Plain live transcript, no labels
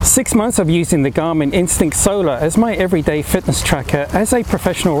6 months of using the Garmin Instinct Solar as my everyday fitness tracker as a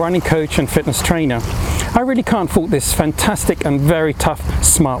professional running coach and fitness trainer. I really can't fault this fantastic and very tough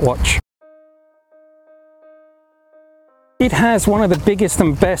smartwatch. It has one of the biggest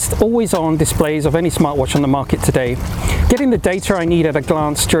and best always-on displays of any smartwatch on the market today. Getting the data I need at a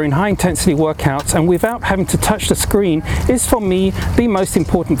glance during high-intensity workouts and without having to touch the screen is for me the most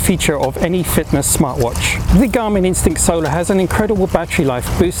important feature of any fitness smartwatch. The Garmin Instinct Solar has an incredible battery life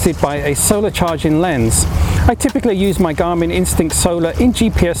boosted by a solar charging lens. I typically use my Garmin Instinct Solar in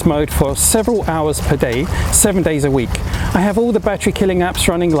GPS mode for several hours per day, 7 days a week. I have all the battery killing apps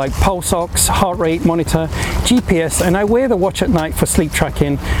running like Pulse Ox, heart rate monitor, GPS, and I wear the watch at night for sleep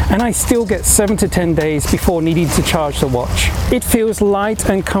tracking, and I still get 7 to 10 days before needing to charge the watch. It feels light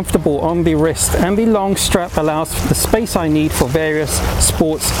and comfortable on the wrist, and the long strap allows for the space I need for various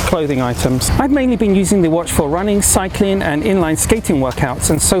sports clothing items. I've mainly been using the watch for running, cycling and inline skating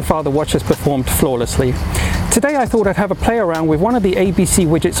workouts, and so far the watch has performed flawlessly. Today I thought I'd have a play around with one of the ABC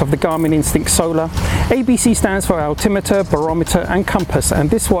widgets of the Garmin Instinct Solar. ABC stands for altimeter, barometer and compass, and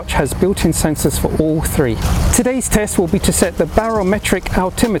this watch has built-in sensors for all three. Today's test will be to set the barometric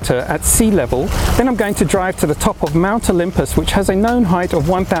altimeter at sea level, then I'm going to drive to the top of Mount Olympus, which has a known height of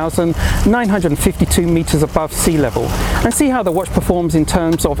 1,952 meters above sea level, and see how the watch performs in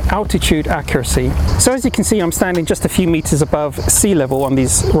terms of altitude accuracy. So as you can see, I'm standing just a few meters above sea level on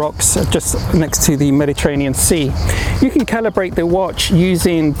these rocks just next to the Mediterranean Sea. You can calibrate the watch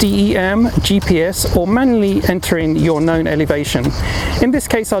using DEM, GPS, or manually entering your known elevation. In this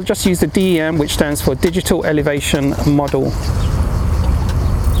case, I'll just use the DEM, which stands for Digital Elevation Model.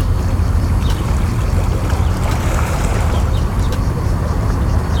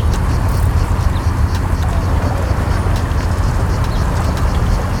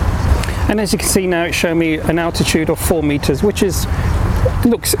 And as you can see now, it's showing me an altitude of 4 meters, which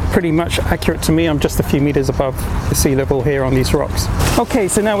looks pretty much accurate to me. I'm just a few meters above the sea level here on these rocks. Okay,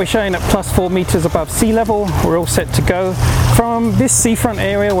 so now we're showing at plus 4 meters above sea level. We're all set to go. From this seafront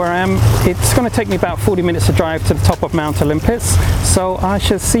area where I am, it's going to take me about 40 minutes to drive to the top of Mount Olympus. So I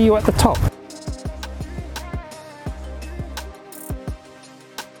shall see you at the top.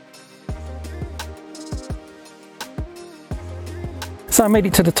 So I made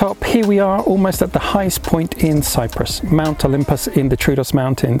it to the top. Here we are, almost at the highest point in Cyprus, Mount Olympus in the Troodos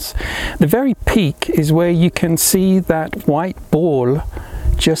Mountains. The very peak is where you can see that white ball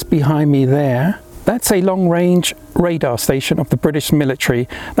just behind me there. That's a long-range radar station of the British military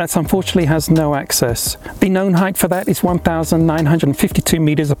that unfortunately has no access. The known height for that is 1,952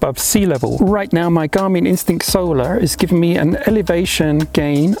 meters above sea level. Right now my Garmin Instinct Solar is giving me an elevation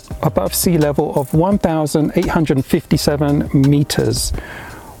gain above sea level of 1,857 meters,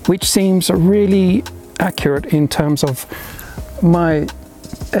 which seems really accurate in terms of my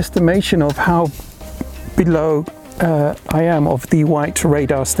estimation of how below I am of the white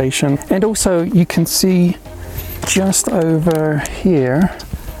radar station. And also you can see just over here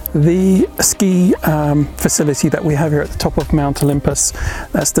the ski facility that we have here at the top of Mount Olympus.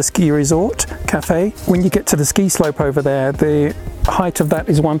 That's the ski resort cafe. When you get to the ski slope over there, the height of that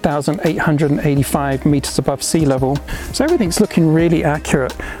is 1,885 meters above sea level. So everything's looking really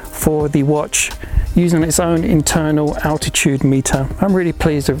accurate for the watch using its own internal altitude meter. I'm really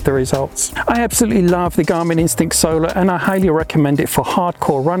pleased with the results. I absolutely love the Garmin Instinct Solar, and I highly recommend it for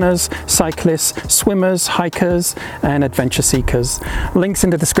hardcore runners, cyclists, swimmers, hikers and adventure seekers. Links in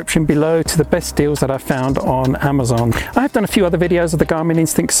the description below to the best deals that I've found on Amazon. I've done a few other videos of the Garmin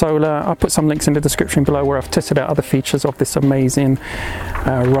Instinct Solar. I'll put some links in the description below where I've tested out other features of this amazing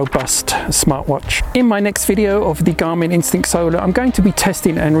robust smartwatch. In my next video of the Garmin Instinct Solar, I'm going to be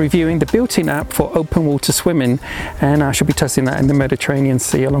testing and reviewing the built-in app for open water swimming, and I should be testing that in the Mediterranean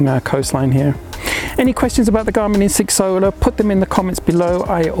Sea along our coastline here. Any questions about the Garmin Instinct Solar, put them in the comments below.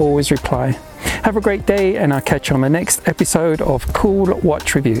 I always reply. Have a great day, and I'll catch you on the next episode of Cool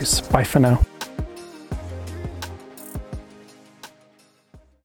Watch Reviews. Bye for now.